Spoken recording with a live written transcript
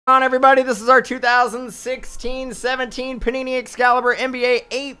Everybody, this is our 2016-17 Panini Excalibur NBA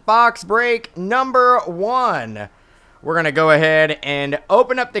 8-box break number 1. We're going to go ahead and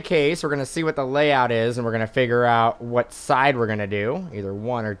open up the case. We're going to see what the layout is, and we're going to figure out what side we're going to do, either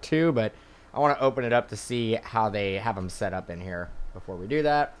 1 or 2, but I want to open it up to see how they have them set up in here before we do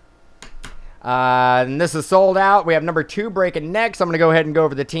that. And this is sold out. We have number 2 breaking next. I'm going to go ahead and go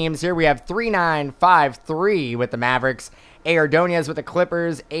over the teams here. We have 3953 with the Mavericks, A. Ordonez with the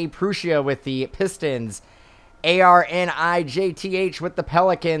Clippers, A. Prusia with the Pistons, ARNIJTH with the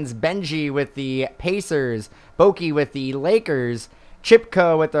Pelicans, Benji with the Pacers, Boki with the Lakers,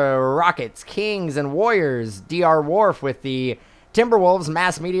 Chipko with the Rockets, Kings and Warriors, DR Wharf with the Timberwolves,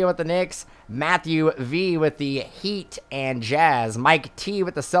 Mass Media with the Knicks, Matthew V with the Heat and Jazz, Mike T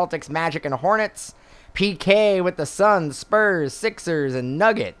with the Celtics, Magic and Hornets, PK with the Suns, Spurs, Sixers and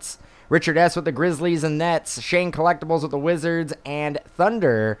Nuggets, Richard S with the Grizzlies and Nets, Shane Collectibles with the Wizards and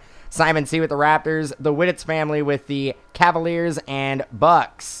Thunder, Simon C with the Raptors, the Wittitz family with the Cavaliers and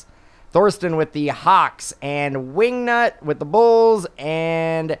Bucks, Thorsten with the Hawks, and Wingnut with the Bulls,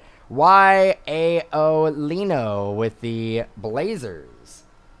 and YAO Lino with the Blazers.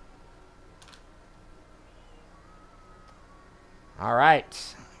 All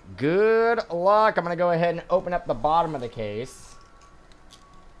right. Good luck. I'm going to go ahead and open up the bottom of the case.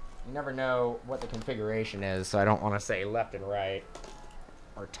 You never know what the configuration is, so I don't want to say left and right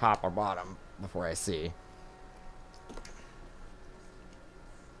or top or bottom before I see.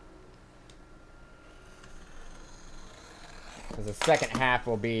 Because the second half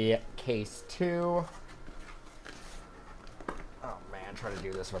will be case 2. Oh man, try to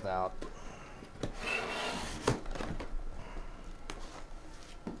do this without.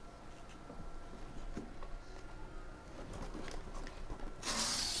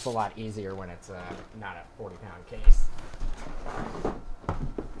 It's a lot easier when it's not a 40-pound case.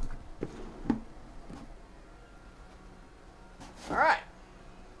 All right.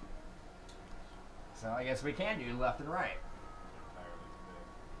 So I guess we can do left and right.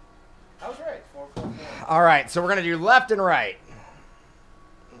 I was right. 4, 4, 4. All right, so we're gonna do left and right.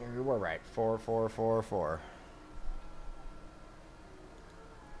 You were right. 4, 4, 4, 4.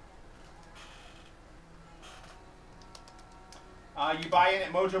 You buy in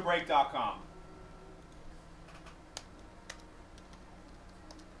at mojobreak.com.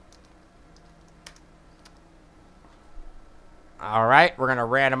 All right, we're gonna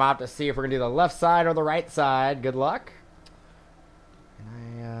random off to see if we're gonna do the left side or the right side. Good luck.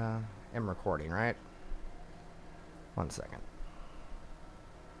 And I am recording, right? 1 second.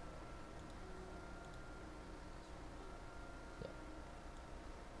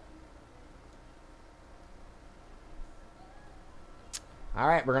 All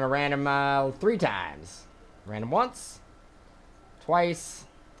right, we're gonna random 3 times. Random once, twice,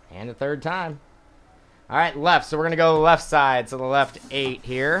 and a 3rd time. All right, left. So we're gonna go left side. So the left 8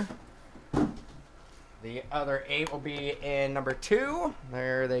 here. The other 8 will be in number 2.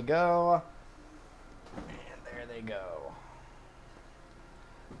 There they go. And there they go.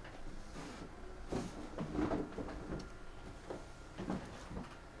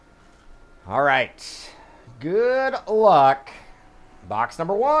 All right. Good luck. Box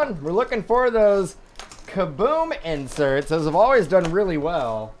number 1. We're looking for those Kaboom inserts. Those have always done really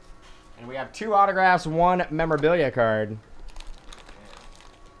well. And we have 2 autographs, 1 memorabilia card.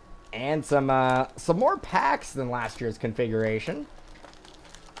 And some more packs than last year's configuration.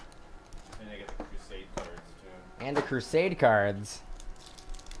 And I get the Crusade cards too. And the Crusade cards.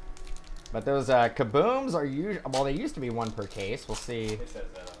 But those Kabooms are usually, well, they used to be 1 per case. We'll see. It says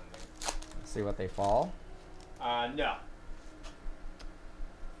that on there. See what they fall. No.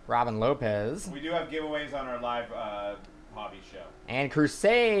 Robin Lopez. We do have giveaways on our live hobby show. And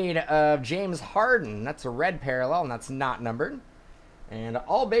Crusade of James Harden. That's a red parallel, and that's not numbered. And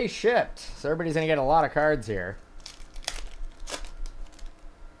all base shipped. So everybody's going to get a lot of cards here.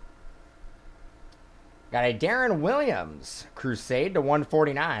 Got a Darren Williams Crusade to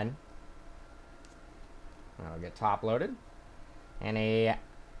 149. That'll get top loaded. And a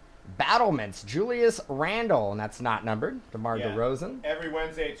Battlements Julius Randle, and that's not numbered. DeMar DeRozan. Every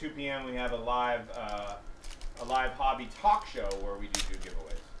Wednesday at 2 p.m. we have a live hobby talk show where we do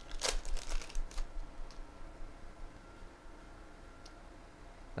giveaways.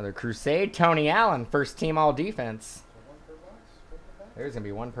 Another Crusade, Tony Allen, first team all defense. So 1 per box? 1 per pack? There's gonna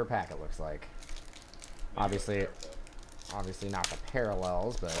be 1 per pack, it looks like. Obviously not the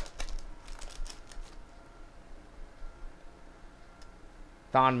parallels, but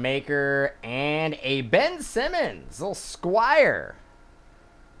Thon Maker and a Ben Simmons, little Squire.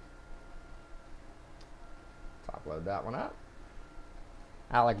 Top load that one up.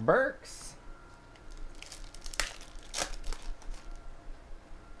 Alec Burks.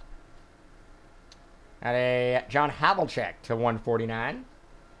 Got a John Havlicek to 149.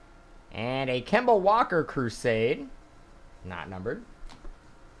 And a Kemba Walker Crusade. Not numbered.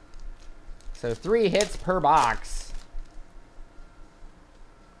 So 3 hits per box.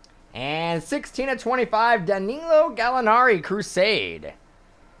 And 16 of 25, Danilo Gallinari Crusade.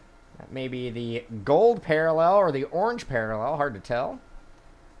 That may be the gold parallel or the orange parallel, hard to tell.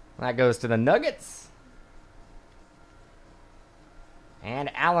 That goes to the Nuggets.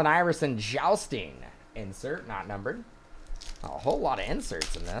 And Allen Iverson Jousting. Insert, not numbered. A whole lot of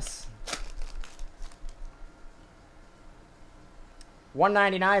inserts in this.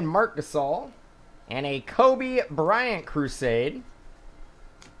 199 Marc Gasol. And a Kobe Bryant Crusade.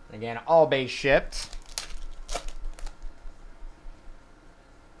 Again, all base shipped.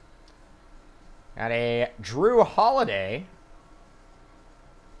 Got a Drew Holiday.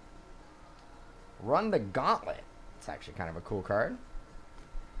 Run the Gauntlet. It's actually kind of a cool card.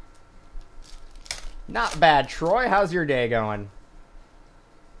 Not bad, Troy. How's your day going?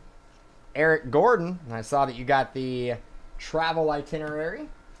 Eric Gordon. I saw that you got the travel itinerary.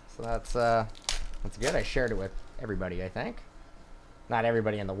 So that's good. I shared it with everybody, I think. Not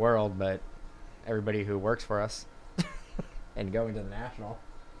everybody in the world, but everybody who works for us. And going to the National.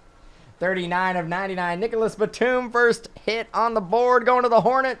 39 of 99. Nicholas Batum, first hit on the board. Going to the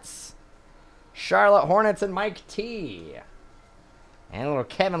Hornets. Charlotte Hornets and Mike T. And a little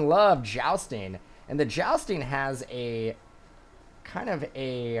Kevin Love Jousting. And the Jousting has a kind of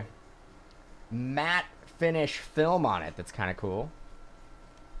a matte finish film on it that's kind of cool.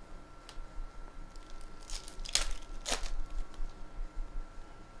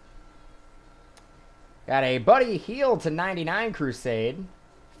 Got a Buddy Hield to 99 Crusade.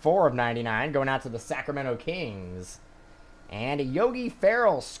 4 of 99 going out to the Sacramento Kings. And a Yogi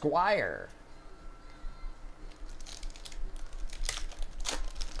Ferrell Squire.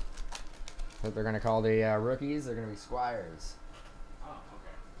 What they're going to call the rookies, they're going to be Squires. Oh,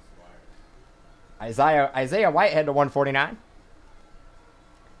 okay. Squires. Isaiah Whitehead to 149.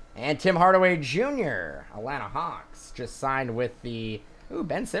 And Tim Hardaway Jr., Atlanta Hawks, just signed with the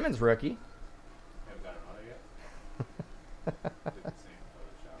Ben Simmons rookie. Haven't got an auto yet? Didn't see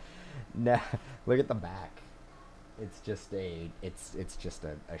Photoshop. No, look at the back. It's just a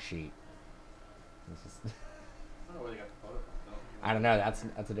sheet. It's just I don't know where they got the photo from. No. I don't know.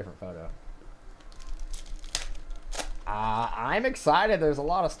 That's a different photo. I'm excited. There's a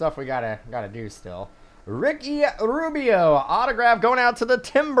lot of stuff we gotta do still. Ricky Rubio autograph going out to the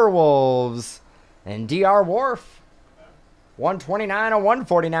Timberwolves. And DR Wharf. 129 of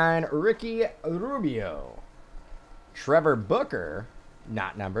 149. Ricky Rubio. Trevor Booker,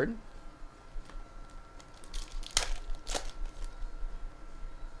 not numbered.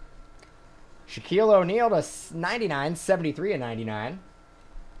 Shaquille O'Neal to 99, 73 of 99.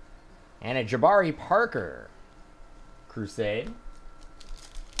 And a Jabari Parker Crusade.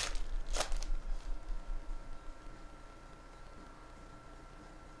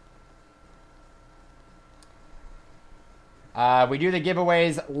 We do the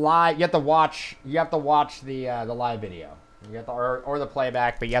giveaways live. You have to watch the live video. You have to, or the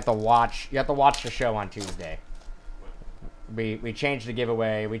playback, but you have to watch the show on Tuesday. We changed the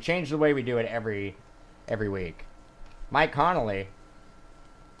giveaway. We changed the way we do it every week. Mike Connolly.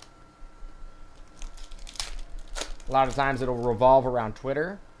 A lot of times it'll revolve around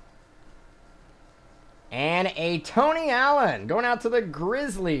Twitter. And a Tony Allen going out to the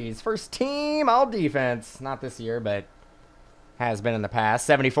Grizzlies. First team all defense. Not this year, but has been in the past.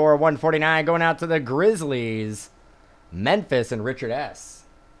 74 of 149 going out to the Grizzlies. Memphis and Richard S.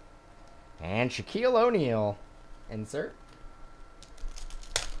 And Shaquille O'Neal. Insert.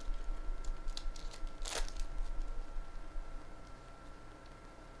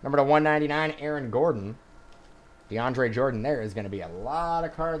 Number to 199, Aaron Gordon. DeAndre Jordan. There is going to be a lot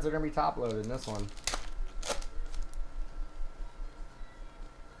of cards that are going to be top loaded in this one.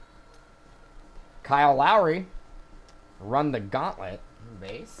 Kyle Lowry. Run the Gauntlet.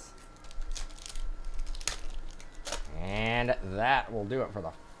 Base. And that will do it for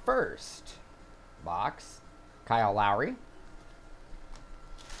the first box. Kyle Lowry.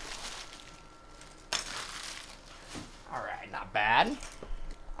 All right, not bad.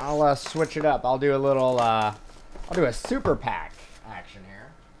 I'll switch it up. I'll do a little, I'll do a super pack action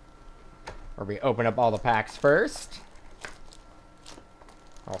here. Where we open up all the packs first.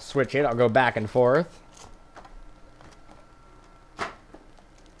 I'll switch it. I'll go back and forth.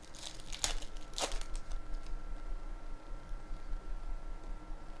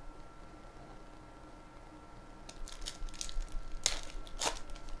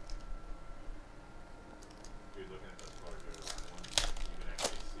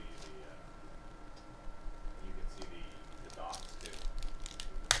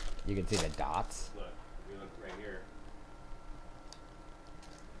 You can see the dots. Look, if you look right here.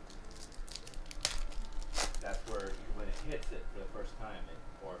 That's where when it hits it for the first time,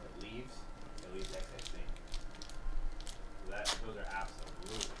 or if it leaves XXC. So those are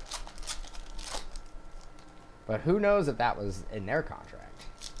absolutely. But who knows if that was in their contract?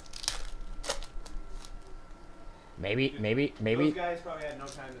 Maybe. Those guys probably had no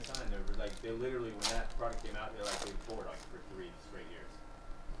time to sign. They literally, when that product came out, they paid forward for 3 straight years.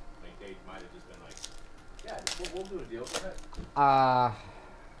 Like they might have just been like, yeah, we'll do a deal for it.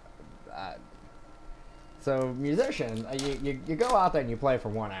 So musician, you go out there and you play for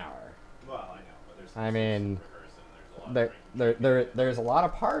 1 hour. Well, I know, but there's. I mean, there's a lot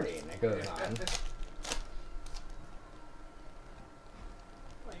of partying that goes on.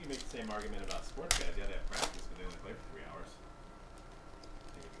 Well, you can make the same argument about sports guys. You have to have practice, but they only play for 3 hours.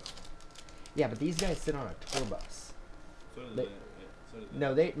 Yeah, but these guys sit on a tour bus. So does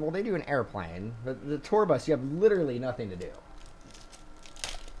No, they do an airplane, but the tour bus you have literally nothing to do.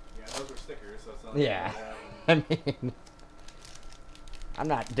 Yeah, those are stickers, so it's not. Yeah, I mean, I'm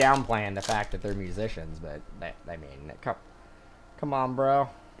not downplaying the fact that they're musicians, but I mean, come on, bro.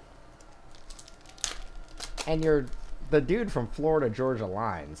 And you're the dude from Florida Georgia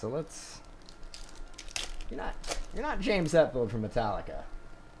line, so let's. You're not James Hetfield from Metallica.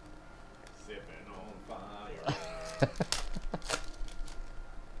 Sipping on fire.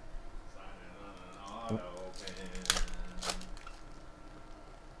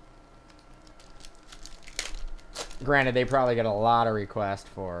 Granted, they probably get a lot of requests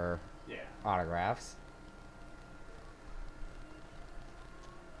for autographs.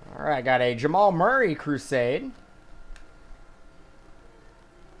 All right, got a Jamal Murray Crusade.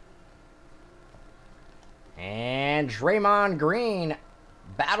 And Draymond Green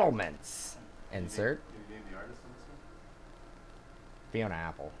Battlements insert. You name the artist on this one? Fiona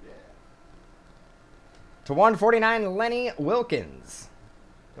Apple. Yeah. To 149, Lenny Wilkins.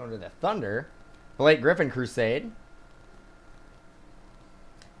 Going to the Thunder. Blake Griffin Crusade.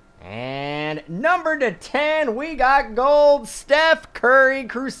 And number to 10, we got gold Steph Curry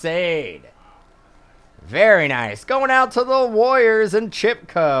Crusade. Very nice. Going out to the Warriors and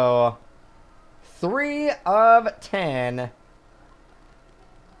Chipco. 3 of 10.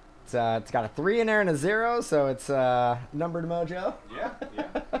 It's got a 3 in there and a 0, so it's numbered mojo. Yeah.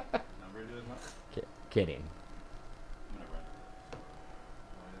 Numbered is not. Kidding. I'm gonna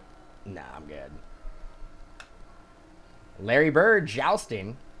run. Nah, I'm good. Larry Bird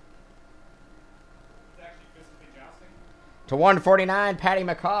Jousting. It's actually physically jousting. To 149, Patty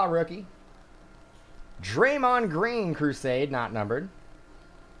McCaw rookie. Draymond Green Crusade, not numbered.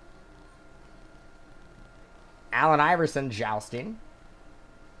 Allen Iverson Jousting.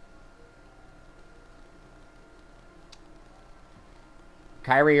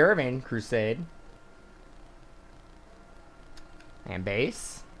 Kyrie Irving Crusade. And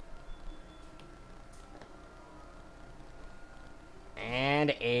base.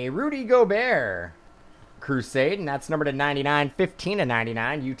 And a Rudy Gobert Crusade, and that's numbered to 99, 15 to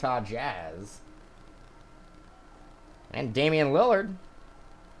 99, Utah Jazz. And Damian Lillard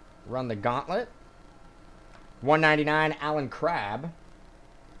run the gauntlet. 199, Alan Crabb.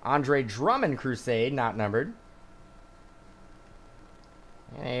 Andre Drummond Crusade, not numbered.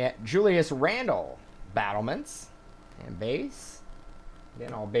 And a Julius Randle Battlements. And base.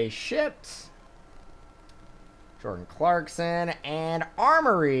 Again, all base shipped. Jordan Clarkson and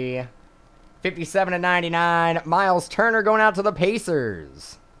Armory. 57 to 99. Miles Turner going out to the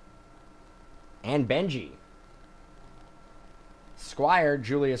Pacers. And Benji. Squire,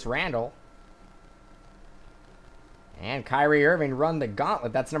 Julius Randle. And Kyrie Irving run the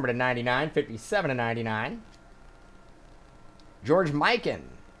gauntlet. That's number to 99. 57 to 99. George Mikan,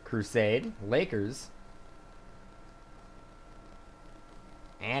 Crusade, Lakers.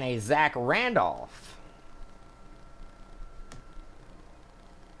 And a Zach Randolph.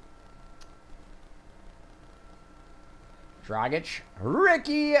 Dragic,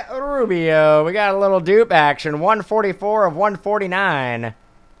 Ricky Rubio. We got a little dupe action. 144 of 149.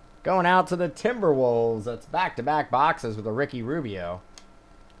 Going out to the Timberwolves. That's back-to-back boxes with a Ricky Rubio.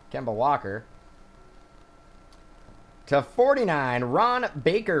 Kemba Walker. To 49, Ron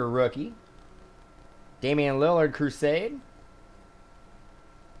Baker rookie. Damian Lillard Crusade.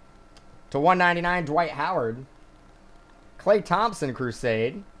 To 199, Dwight Howard. Klay Thompson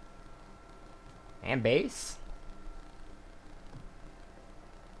Crusade. And base.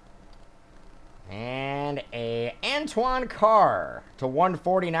 And a Antoine Carr to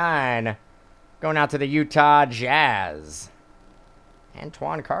 149. Going out to the Utah Jazz.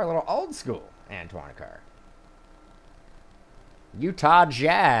 Antoine Carr, a little old school Antoine Carr. Utah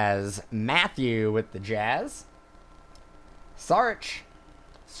Jazz. Matthew with the Jazz. Sarch.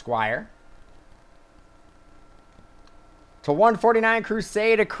 Squire. To 149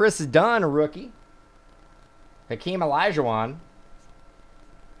 Crusade, Chris Dunn, rookie. Hakeem Olajuwon.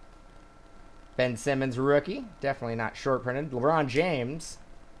 Ben Simmons, rookie. Definitely not short printed. LeBron James.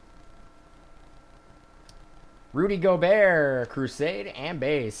 Rudy Gobert, Crusade, and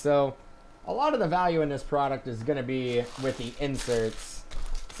base. So, a lot of the value in this product is going to be with the inserts.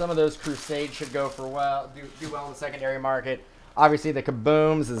 Some of those Crusade should go for do well in the secondary market. Obviously, the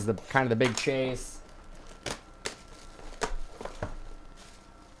Kabooms is the kind of the big chase.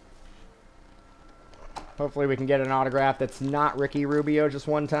 Hopefully, we can get an autograph that's not Ricky Rubio just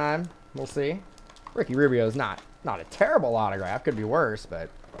one time. We'll see. Ricky Rubio is not a terrible autograph. Could be worse, but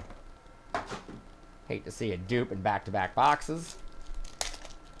hate to see a dupe in back-to-back boxes.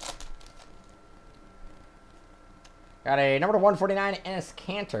 Got a number 149 Enes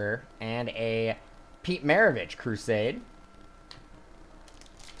Kanter and a Pete Maravich Crusade.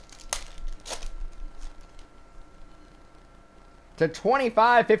 To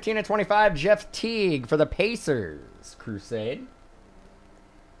 25, 15 and 25, Jeff Teague for the Pacers Crusade.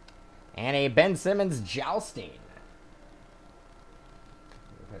 And a Ben Simmons Jousting.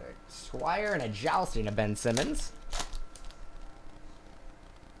 A Squire and a Jousting of Ben Simmons.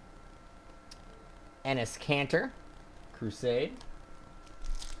 Enes Kanter Crusade.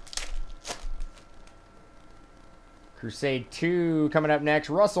 Crusade 2 coming up next.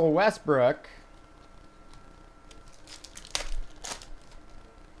 Russell Westbrook.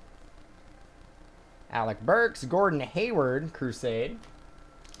 Alec Burks. Gordon Hayward Crusade.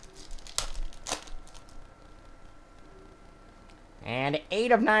 And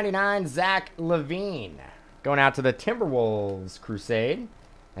 8 of 99, Zach LaVine. Going out to the Timberwolves Crusade.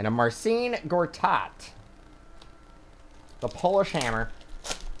 And a Marcin Gortat. The Polish Hammer.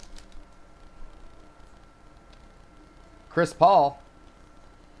 Chris Paul.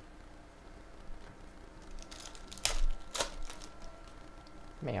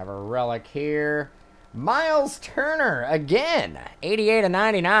 May have a relic here. Miles Turner again. 88 of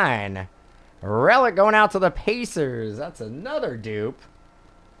 99. Relic going out to the Pacers. That's another dupe.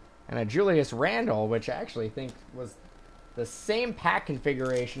 And a Julius Randle, which I actually think was the same pack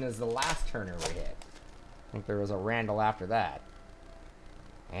configuration as the last Turner we hit. I think there was a Randle after that.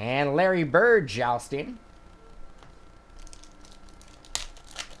 And Larry Bird Jousting.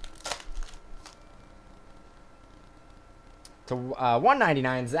 To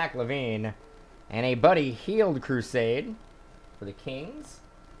 199, Zach LaVine. And a Buddy Hield Crusade for the Kings.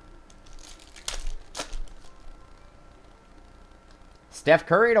 Steph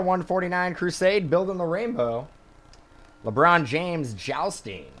Curry to 149 Crusade, building the rainbow. LeBron James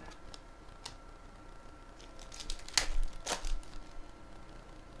Jousting.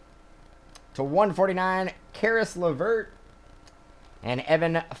 To 149, Karis LeVert and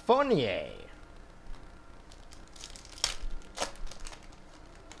Evan Fournier.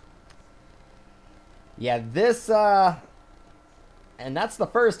 Yeah, this, and that's the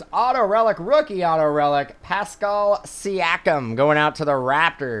first auto relic, rookie auto relic, Pascal Siakam going out to the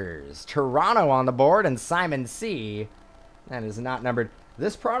Raptors. Toronto on the board, and Simon C. That is not numbered.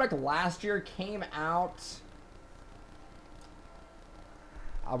 This product last year came out,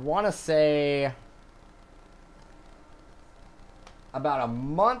 I want to say, about a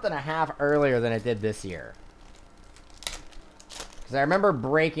month and a half earlier than it did this year. Because I remember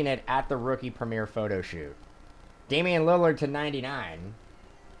breaking it at the rookie premiere photo shoot. Damian Lillard to 99.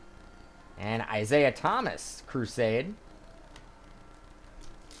 And Isaiah Thomas, Crusade.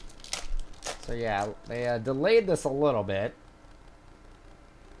 So yeah, they delayed this a little bit.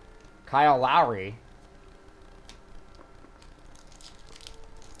 Kyle Lowry.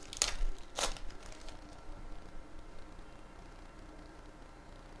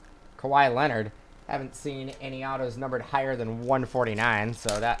 Kawhi Leonard. Haven't seen any autos numbered higher than 149,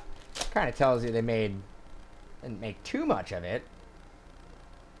 so that kind of tells you they didn't make too much of it.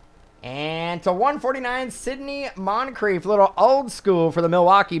 And to 149, Sidney Moncrief, little old school for the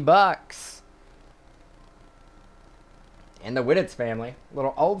Milwaukee Bucks. And the Widdits family,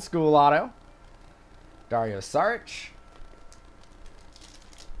 little old school auto. Dario Saric.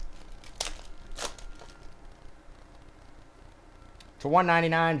 To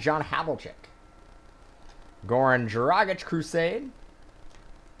 199, John Havlicek. Goran Dragic Crusade.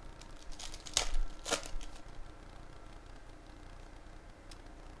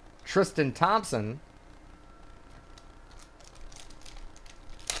 Tristan Thompson.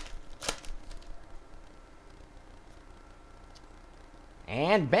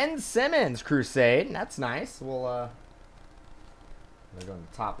 And Ben Simmons Crusade. That's nice. We'll They're going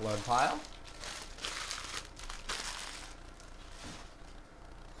to top load pile.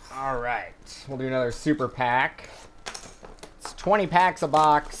 All right, we'll do another super pack. It's 20 packs a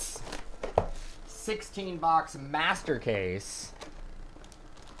box, 16 box master case.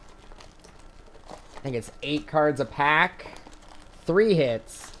 I think it's 8 cards a pack, 3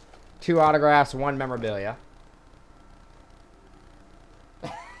 hits, 2 autographs, 1 memorabilia.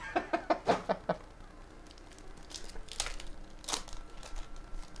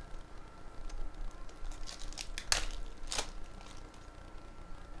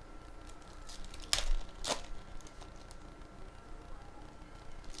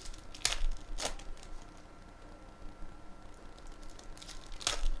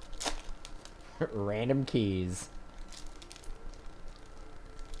 Random keys.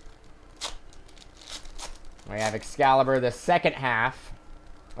 We have Excalibur, the second half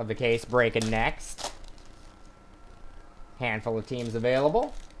of the case, breaking next. Handful of teams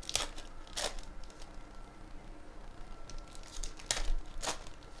available.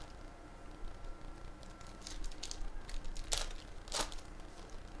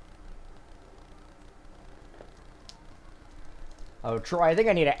 Oh, Troy, I think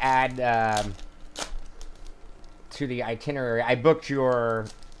I need to add to the itinerary. I booked your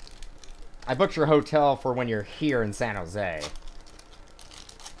hotel for when you're here in San Jose.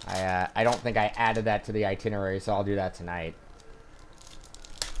 I don't think I added that to the itinerary, so I'll do that tonight.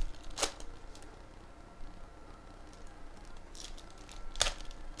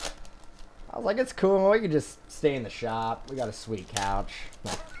 I was like, it's cool. We can just stay in the shop. We got a sweet couch.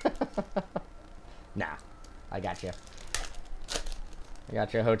 Nah, I got you. I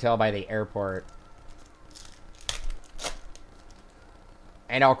got you a hotel by the airport.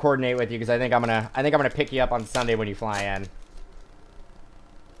 And I'll coordinate with you because I think I'm gonna pick you up on Sunday when you fly in.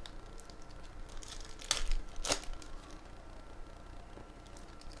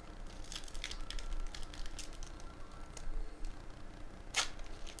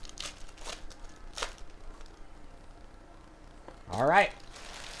 All right.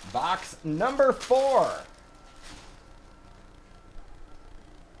 Box number 4.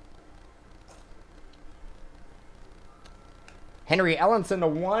 Henry Ellenson to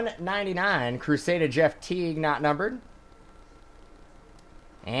 199. Crusader Jeff Teague, not numbered.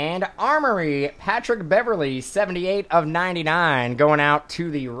 And Armory, Patrick Beverly, 78 of 99, going out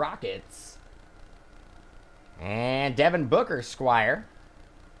to the Rockets. And Devin Booker, Squire.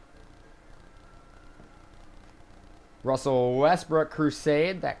 Russell Westbrook,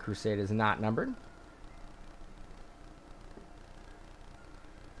 Crusade. That Crusade is not numbered.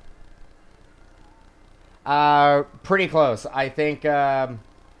 Pretty close. I think I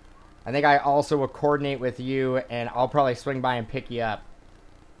also will coordinate with you, and I'll probably swing by and pick you up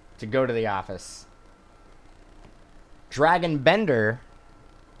to go to the office. Dragon Bender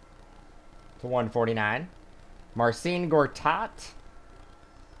to 149. Marcin Gortat.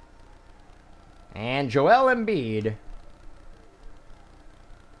 And Joel Embiid.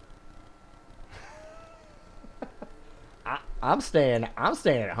 I'm staying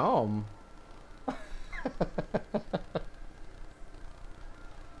at home.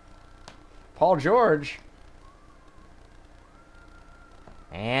 Paul George.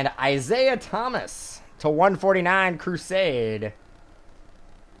 And Isaiah Thomas to 149 Crusade.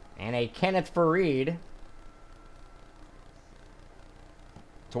 And a Kenneth Faried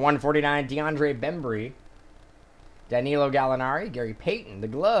to 149 DeAndre Bembry. Danilo Gallinari, Gary Payton, the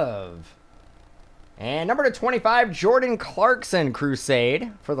glove. And number to 25, Jordan Clarkson,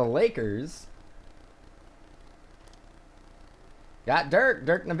 Crusade for the Lakers. Got Dirk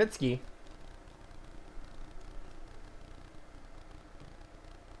Nowitzki.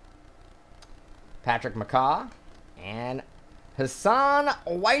 Patrick McCaw. And Hassan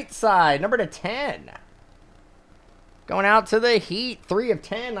Whiteside, number to 10. Going out to the Heat, 3 of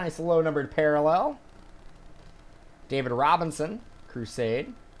 10. Nice low-numbered parallel. David Robinson,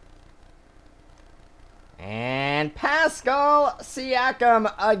 Crusade. And Pascal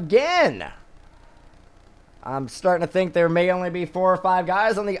Siakam again. I'm starting to think there may only be 4 or 5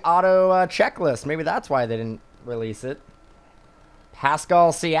 guys on the auto checklist. Maybe that's why they didn't release it.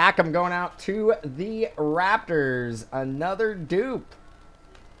 Pascal Siakam going out to the Raptors. Another dupe.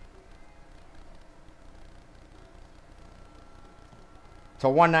 To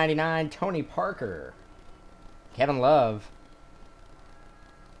 199, Tony Parker. Kevin Love.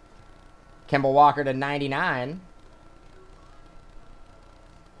 Kemba Walker to 99.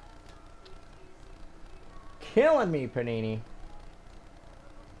 Killing me, Panini.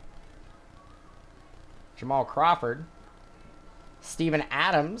 Jamal Crawford. Steven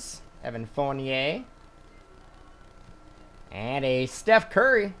Adams. Evan Fournier. And a Steph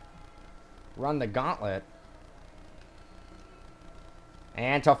Curry. Run the gauntlet.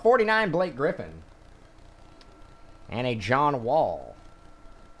 And to 49, Blake Griffin. And a John Wall.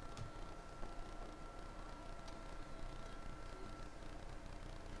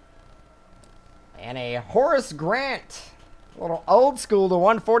 And a Horace Grant. A little old school to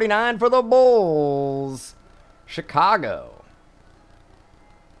 149 for the Bulls. Chicago.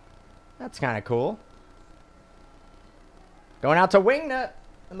 That's kind of cool. Going out to Wingnut.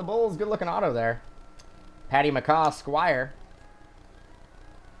 And the Bulls, good looking auto there. Patty McCaw, Squire.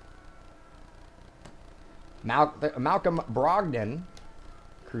 Malcolm Brogdon.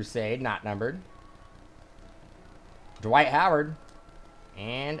 Crusade, not numbered. Dwight Howard.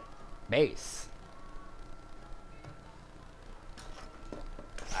 And base.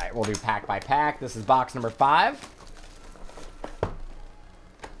 Alright, we'll do pack by pack. This is box number 5.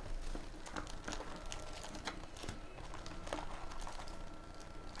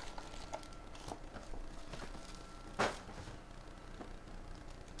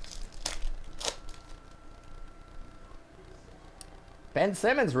 Ben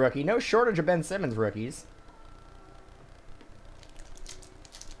Simmons rookie. No shortage of Ben Simmons rookies.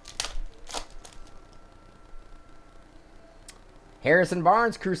 Harrison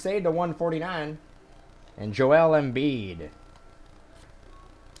Barnes, Crusade to 149. And Joel Embiid.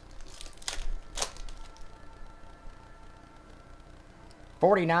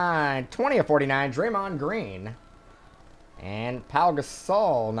 $20 of 49, Draymond Green. And Pau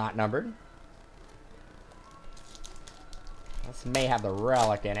Gasol, not numbered. This may have the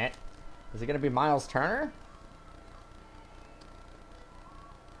relic in it. Is it going to be Miles Turner?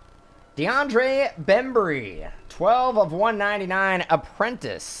 DeAndre Bembry, 12 of 199,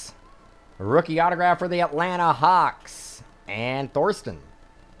 Apprentice. Rookie autograph for the Atlanta Hawks. And Thorsten.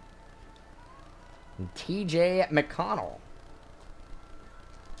 And TJ McConnell.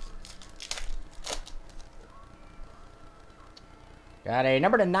 Got a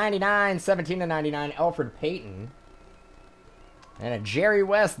number to 99, 17 to 99, Elfrid Payton. And a Jerry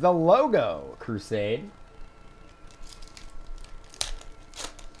West, the logo, Crusade.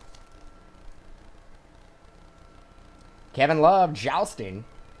 Kevin Love, Jousting.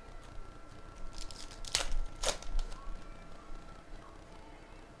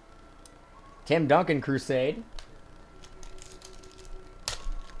 Tim Duncan, Crusade.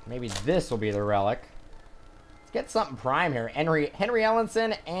 Maybe this will be the relic. Let's get something prime here. Henry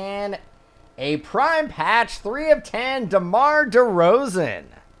Ellenson and a prime patch, 3 of 10, DeMar DeRozan.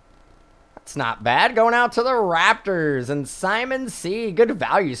 That's not bad. Going out to the Raptors and Simon C. Good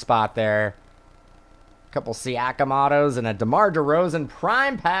value spot there. Couple Siakam autos and a DeMar DeRozan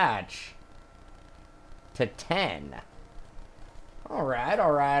prime patch to 10. All right,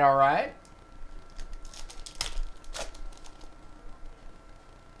 all right, all right.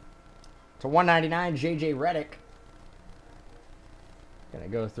 To 199, JJ Redick. Gonna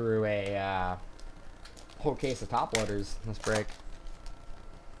go through a whole case of top loaders this break.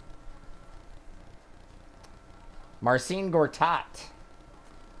 Marcin Gortat.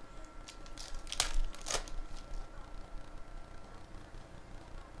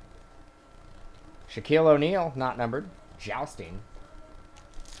 Shaquille O'Neal, not numbered. Jousting.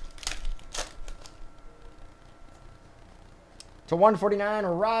 To 149,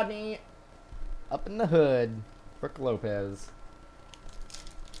 Rodney up in the hood. Brook Lopez.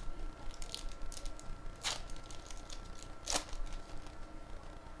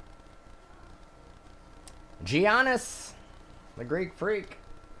 Giannis, the Greek Freak.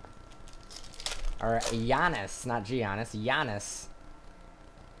 Or Giannis, not Giannis. Giannis.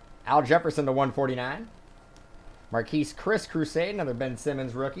 Al Jefferson to 149. Marquise Chris Crusade, another Ben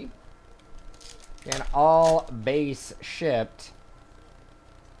Simmons rookie. And all base shipped.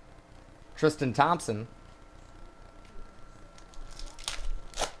 Tristan Thompson.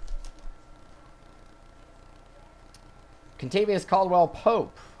 Contavious Caldwell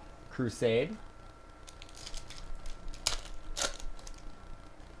Pope, Crusade.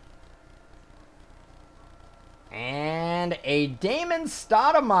 And a Damon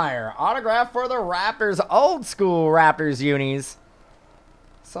Stoudemire autograph for the Raptors. Old school Raptors unis.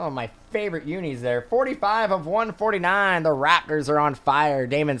 Some of my favorite unis there. 45 of 149. The Raptors are on fire.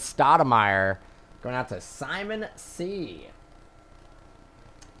 Damon Stoudemire going out to Simon C.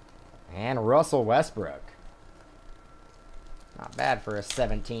 And Russell Westbrook. Not bad for a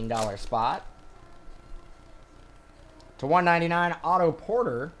 $17 spot. To 199, Otto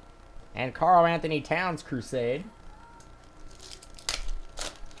Porter. And Karl Anthony Towns Crusade.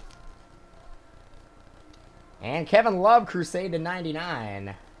 And Kevin Love Crusade to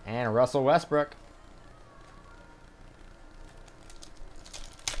 99. And Russell Westbrook.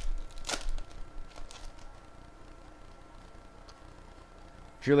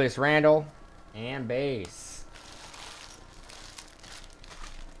 Julius Randle, and base.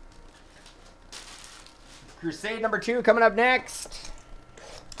 Crusade number 2 coming up next.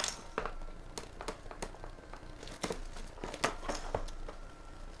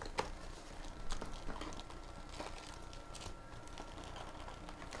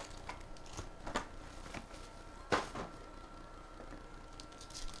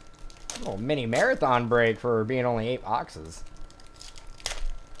 Little mini marathon break for being only 8 boxes.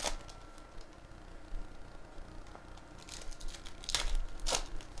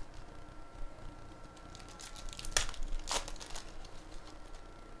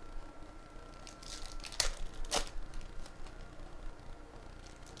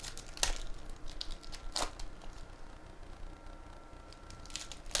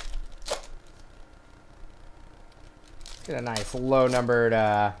 Get a nice low numbered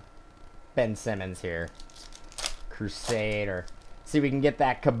Ben Simmons here. Crusade, or see if we can get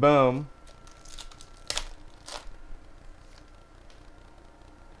that kaboom.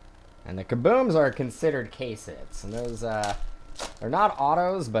 And the kabooms are considered case hits. And those, they're not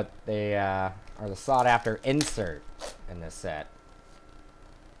autos, but they are the sought after insert in this set.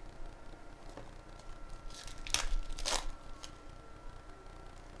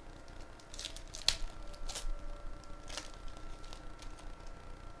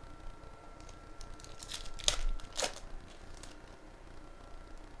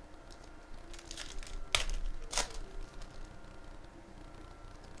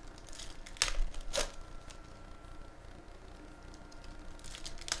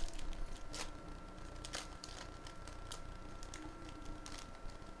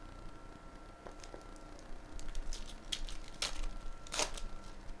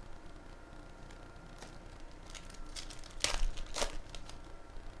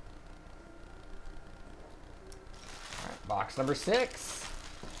 Box number 6.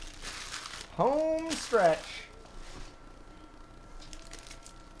 Home stretch.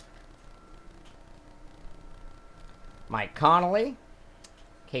 Mike Connolly.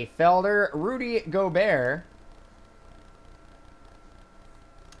 Kay Felder. Rudy Gobert.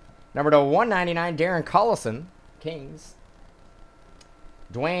 Number to 199, Darren Collison. Kings.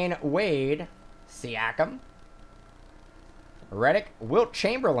 Dwayne Wade. Siakam. Redick. Wilt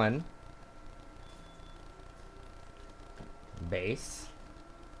Chamberlain. Base.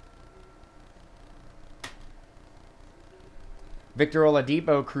 Victor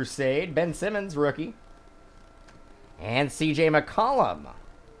Oladipo, Crusade. Ben Simmons, rookie. And CJ McCollum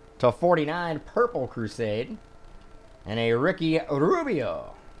to 49, Purple Crusade. And a Ricky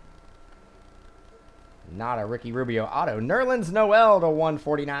Rubio. Not a Ricky Rubio auto. Nerlens Noel to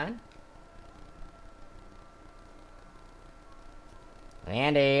 149.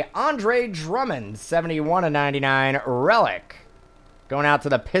 And a Andre Drummond, 71/99 relic. Going out to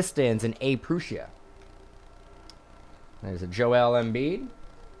the Pistons and A. Prusia. There's a Joel Embiid.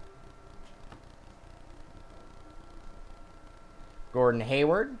 Gordon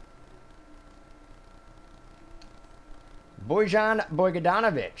Hayward. Bojan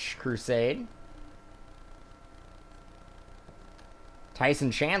Bogdanovic, Crusade.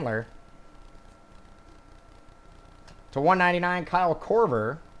 Tyson Chandler. To 199, Kyle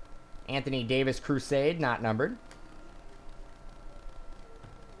Korver. Anthony Davis, Crusade, not numbered.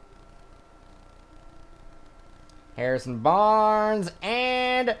 Harrison Barnes.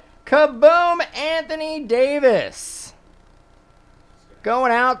 And kaboom, Anthony Davis.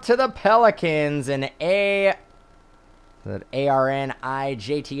 Going out to the Pelicans in A. That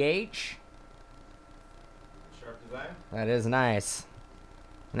ARNIJTH. Sharp design. That is nice.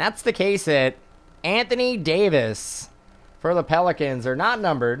 And that's the case hit. Anthony Davis for the Pelicans. Are not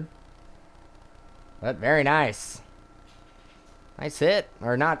numbered, but very nice. Nice hit.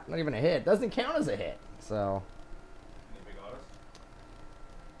 Or not even a hit. Doesn't count as a hit. So. Any big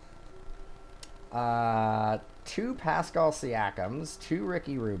autos? 2 Pascal Siakams, 2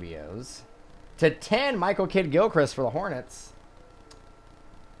 Ricky Rubios. To 10, Michael Kidd-Gilchrist for the Hornets.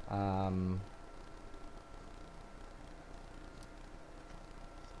 And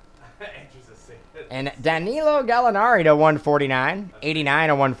Danilo Gallinari to 149.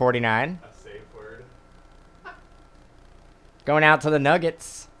 89/149. A safe word. Going out to the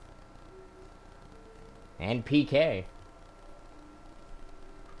Nuggets. And PK.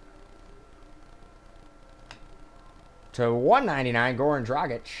 To 199, Goran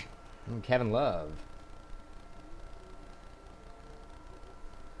Dragic. And Kevin Love.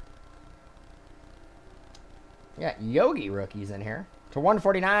 We got Yogi rookies in here. To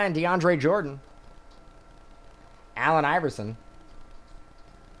 149, DeAndre Jordan. Allen Iverson.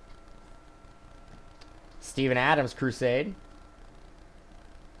 Steven Adams, Crusade.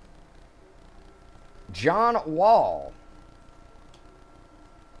 John Wall.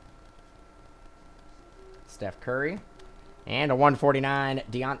 Steph Curry. And a 149,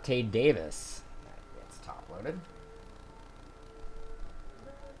 Deontay Davis. That gets top-loaded.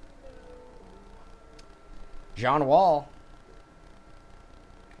 John Wall.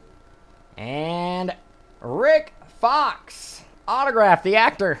 And Rick Fox. Autograph, the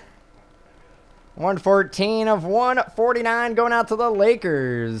actor. 114 of 149 going out to the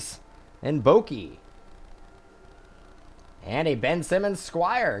Lakers. And Bokey. And a Ben Simmons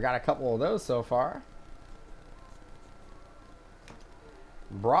Squire. Got a couple of those so far.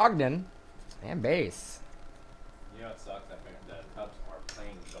 Brogdon. And base. You know what sucks? I think the Cubs are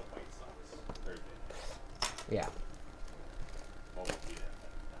playing the White Sox Thursday. Yeah. What would be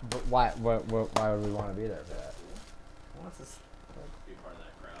that? But why would we want to be there for that? What's this? Be part of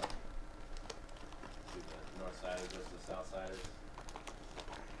that crowd. Do the North Siders versus the South Siders.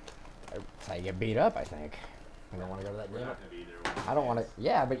 That's how you get beat up, I think. I don't want to go to that We're game. not going to be there. I don't want to.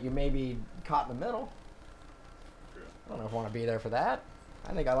 Yeah, but you may be caught in the middle. True. I don't know if I want to be there for that.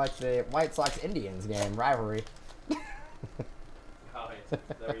 I think I like the White Sox Indians game rivalry. Oh, is that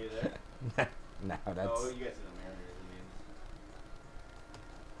where you there? No, that's Oh, you guys are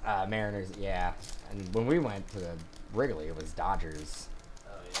the Mariners. Mariners. Yeah, and when we went to the Wrigley, it was Dodgers.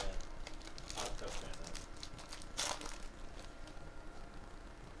 Oh, yeah. I was a Cubs fan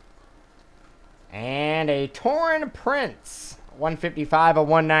then. And a Torn Prince, 155 of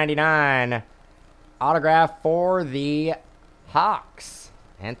 199, autograph for the Hawks.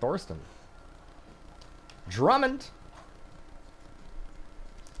 And Thorsten. Drummond.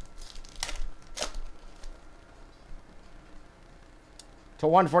 To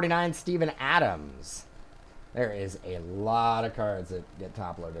 149, Steven Adams. There is a lot of cards that get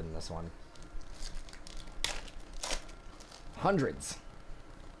top-loaded in this one. Hundreds.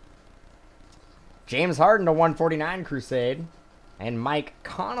 James Harden to 149, Crusade. And Mike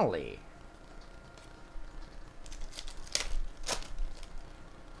Connolly.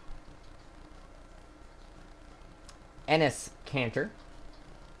 Enes Kanter.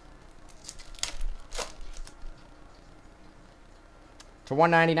 To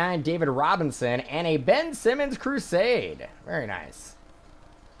 199, David Robinson. And a Ben Simmons Crusade. Very nice.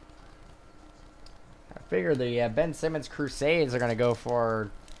 I figure the Ben Simmons Crusades are going to go for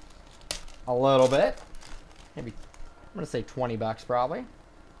a little bit. Maybe, I'm going to say 20 bucks probably.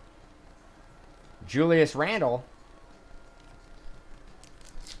 Julius Randle.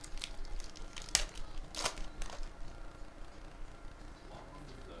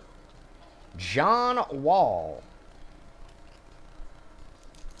 John Wall.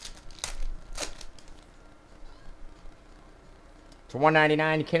 To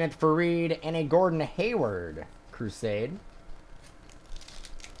 199, Kenneth Faried and a Gordon Hayward Crusade.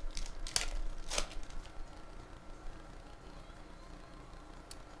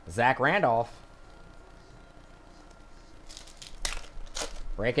 Zach Randolph.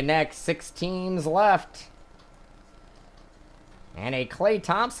 Breaking neck, 6 teams left. And a Klay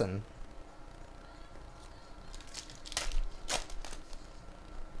Thompson.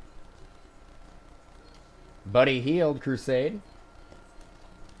 Buddy Hield Crusade.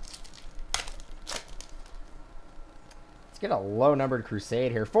 Let's get a low-numbered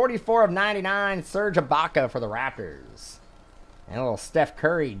Crusade here. 44 of 99, Serge Ibaka for the Raptors. And a little Steph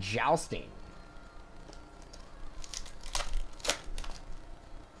Curry jousting.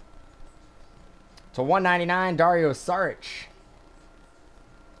 To 199, Dario Saric.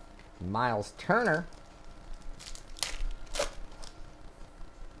 Miles Turner.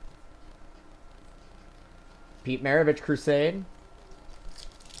 Pete Maravich Crusade.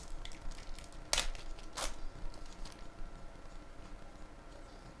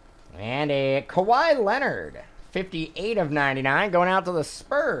 And a Kawhi Leonard. 58 of 99 going out to the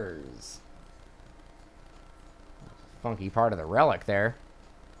Spurs. Funky part of the relic there.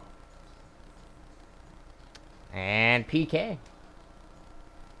 And PK.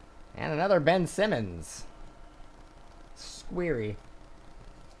 And another Ben Simmons. Squeary.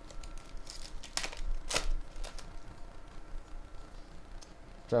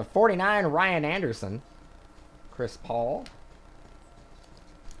 To 49, Ryan Anderson. Chris Paul.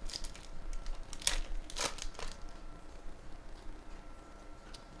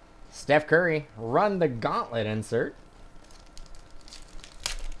 Steph Curry, run the gauntlet insert.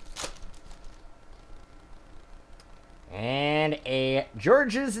 And a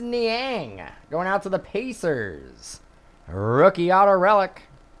Georges Niang going out to the Pacers. Rookie auto relic.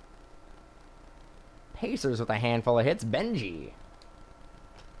 Pacers with a handful of hits. Benji.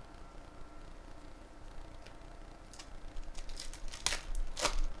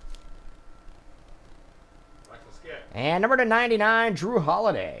 And number to 99, Drew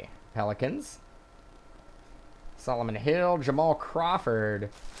Holiday, Pelicans. Solomon Hill, Jamal Crawford.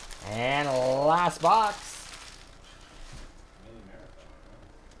 And last box.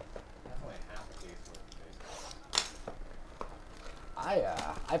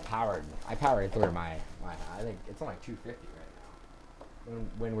 I powered through my I think it's only 250 right now.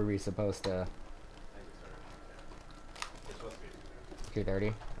 When were we supposed to?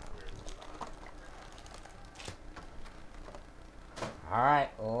 230. All right,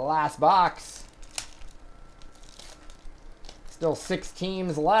 last box. Still 6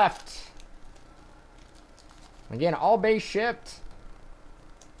 teams left. Again, all base shipped.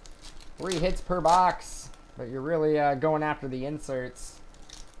 3 hits per box, but you're really going after the inserts.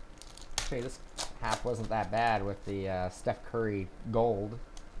 Okay, this half wasn't that bad with the Steph Curry gold.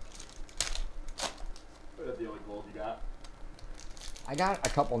 Is that the only gold you got? I got a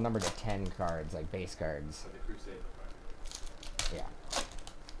couple number to 10 cards, like base cards. Like the Crusade. Yeah.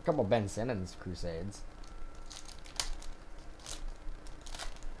 A couple Ben Simmons Crusades.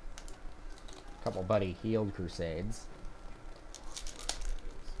 A couple Buddy Hield Crusades.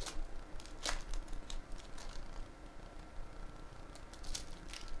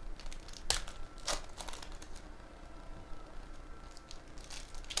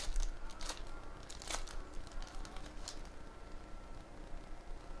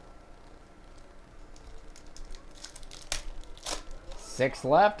 Six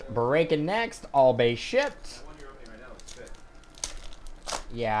left. Breaking next. All base shipped. That one you're opening right now is fit.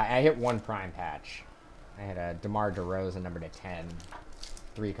 Yeah, I hit 1 prime patch. I had a DeMar DeRozan number to 10.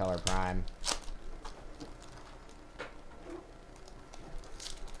 3-color prime.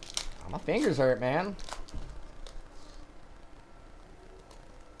 Oh, my fingers hurt, man.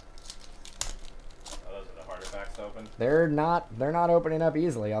 Oh, those are the harder packs to open? They're not opening up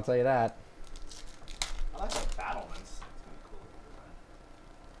easily, I'll tell you that. I like the battlements.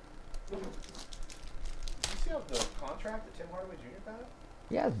 Did you see how the contract that Tim Hardaway Jr. got?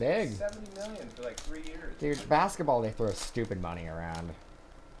 Yeah, it's big. $70 million for like 3 years. Dude, basketball, they throw stupid money around.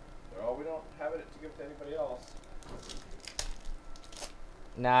 Well, we don't have it to give to anybody else.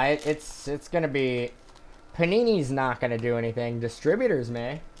 Nah, it's gonna be... Panini's not gonna do anything. Distributors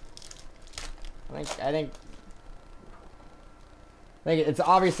may. I think it's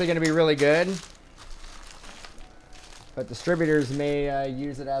obviously gonna be really good. But distributors may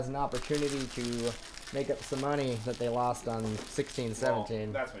use it as an opportunity to make up some money that they lost on 16, 17.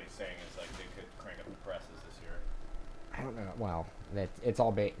 Well, that's what he's saying is like they could crank up the presses this year. I don't know. Well, it's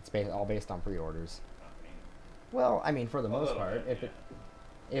all based on pre-orders. Well, I mean, for the most part,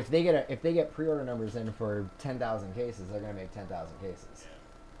 if they get pre-order numbers in for 10,000 cases, they're gonna make 10,000 cases. Yeah,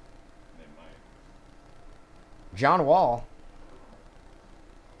 they might. John Wall.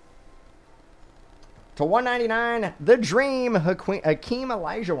 To 199, the Dream, Hakeem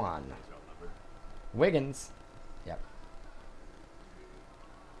Olajuwon. Wiggins. Yep.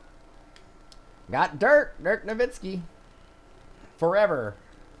 Got Dirk Nowitzki. Forever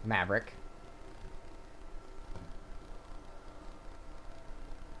Maverick.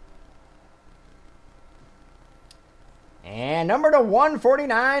 And number to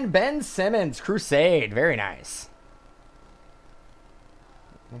 149, Ben Simmons, Crusade. Very nice.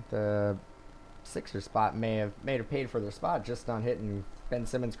 I think the Sixer spot may have paid for their spot just on hitting Ben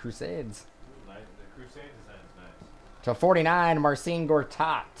Simmons Crusades. Ooh, nice. The Crusade design is nice. To 49, Marcin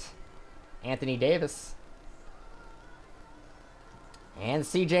Gortat. Anthony Davis. And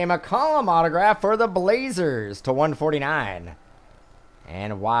CJ McCollum autograph for the Blazers to 149.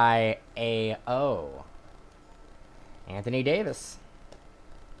 And YAO. Anthony Davis.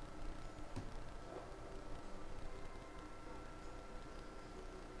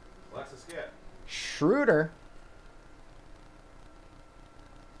 Alexis Skip. Schroeder.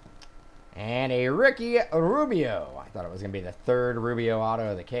 And a Ricky Rubio. I thought it was going to be the 3rd Rubio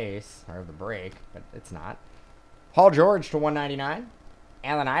auto of the case, or of the break, but it's not. Paul George to 199.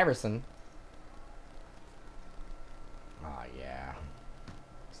 Allen Iverson. Oh, yeah.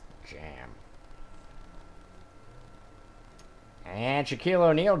 It's the jam. And Shaquille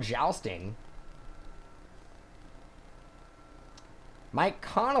O'Neal jousting. Mike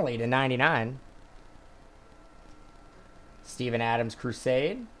Connolly to 99. Steven Adams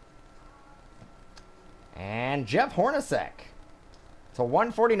Crusade. And Jeff Hornacek to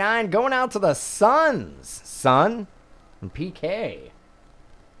 149, going out to the Suns. Sun and PK.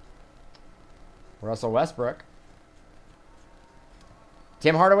 Russell Westbrook.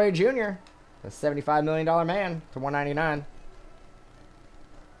 Tim Hardaway Jr., the $75 million man, to 199.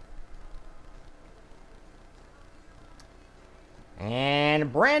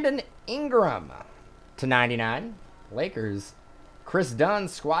 And Brandon Ingram to 99. Lakers. Chris Dunn,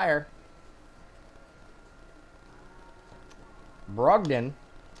 Squire. Brogdon.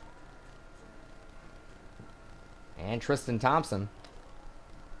 And Tristan Thompson.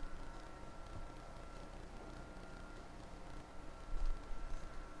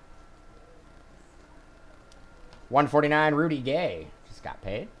 $149, Rudy Gay. Just got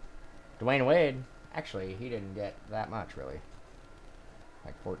paid. Dwayne Wade. Actually, he didn't get that much, really.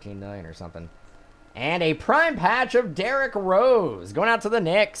 Like $14 million or something. And a prime patch of Derrick Rose. Going out to the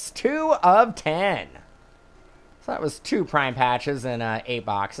Knicks. 2 of 10. So that was 2 prime patches in 8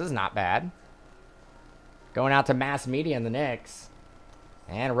 boxes. Not bad. Going out to Mass Media in the Knicks.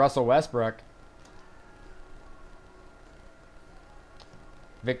 And Russell Westbrook.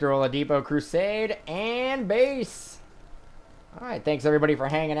 Victor Oladipo, Crusade, and base. All right, thanks everybody for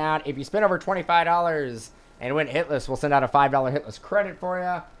hanging out. If you spend over $25 and win hitless, we'll send out a $5 hitless credit for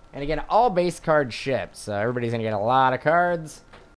you. And again, all base cards shipped, so everybody's going to get a lot of cards.